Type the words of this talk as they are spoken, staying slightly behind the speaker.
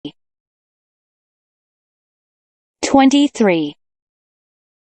23.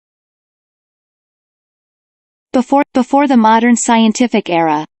 Before the modern scientific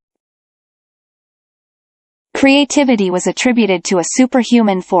era, creativity was attributed to a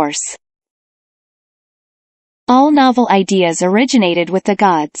superhuman force. All novel ideas originated with the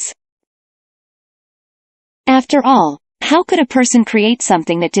gods. After all, how could a person create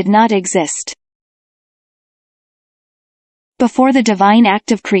something that did not exist? Before the divine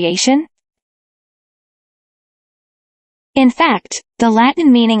act of creation? In fact, the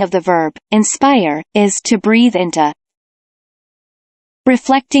Latin meaning of the verb, inspire, is to breathe into,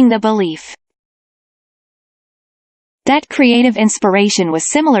 reflecting the belief that creative inspiration was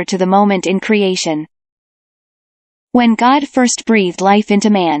similar to the moment in creation, when God first breathed life into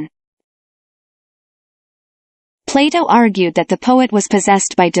man. Plato argued that the poet was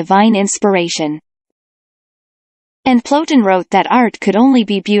possessed by divine inspiration, and Plotin wrote that art could only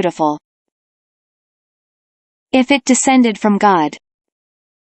be beautiful if it descended from God.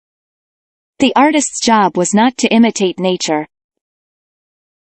 The artist's job was not to imitate nature,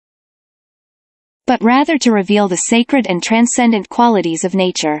 but rather to reveal the sacred and transcendent qualities of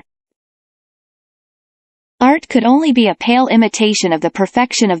nature. Art could only be a pale imitation of the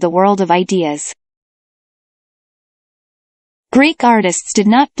perfection of the world of ideas. Greek artists did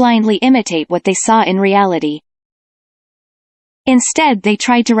not blindly imitate what they saw in reality. Instead, they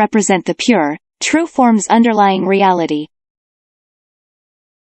tried to represent the pure, true forms underlying reality,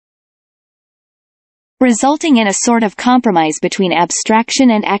 resulting in a sort of compromise between abstraction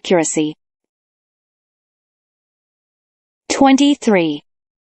and accuracy. 23.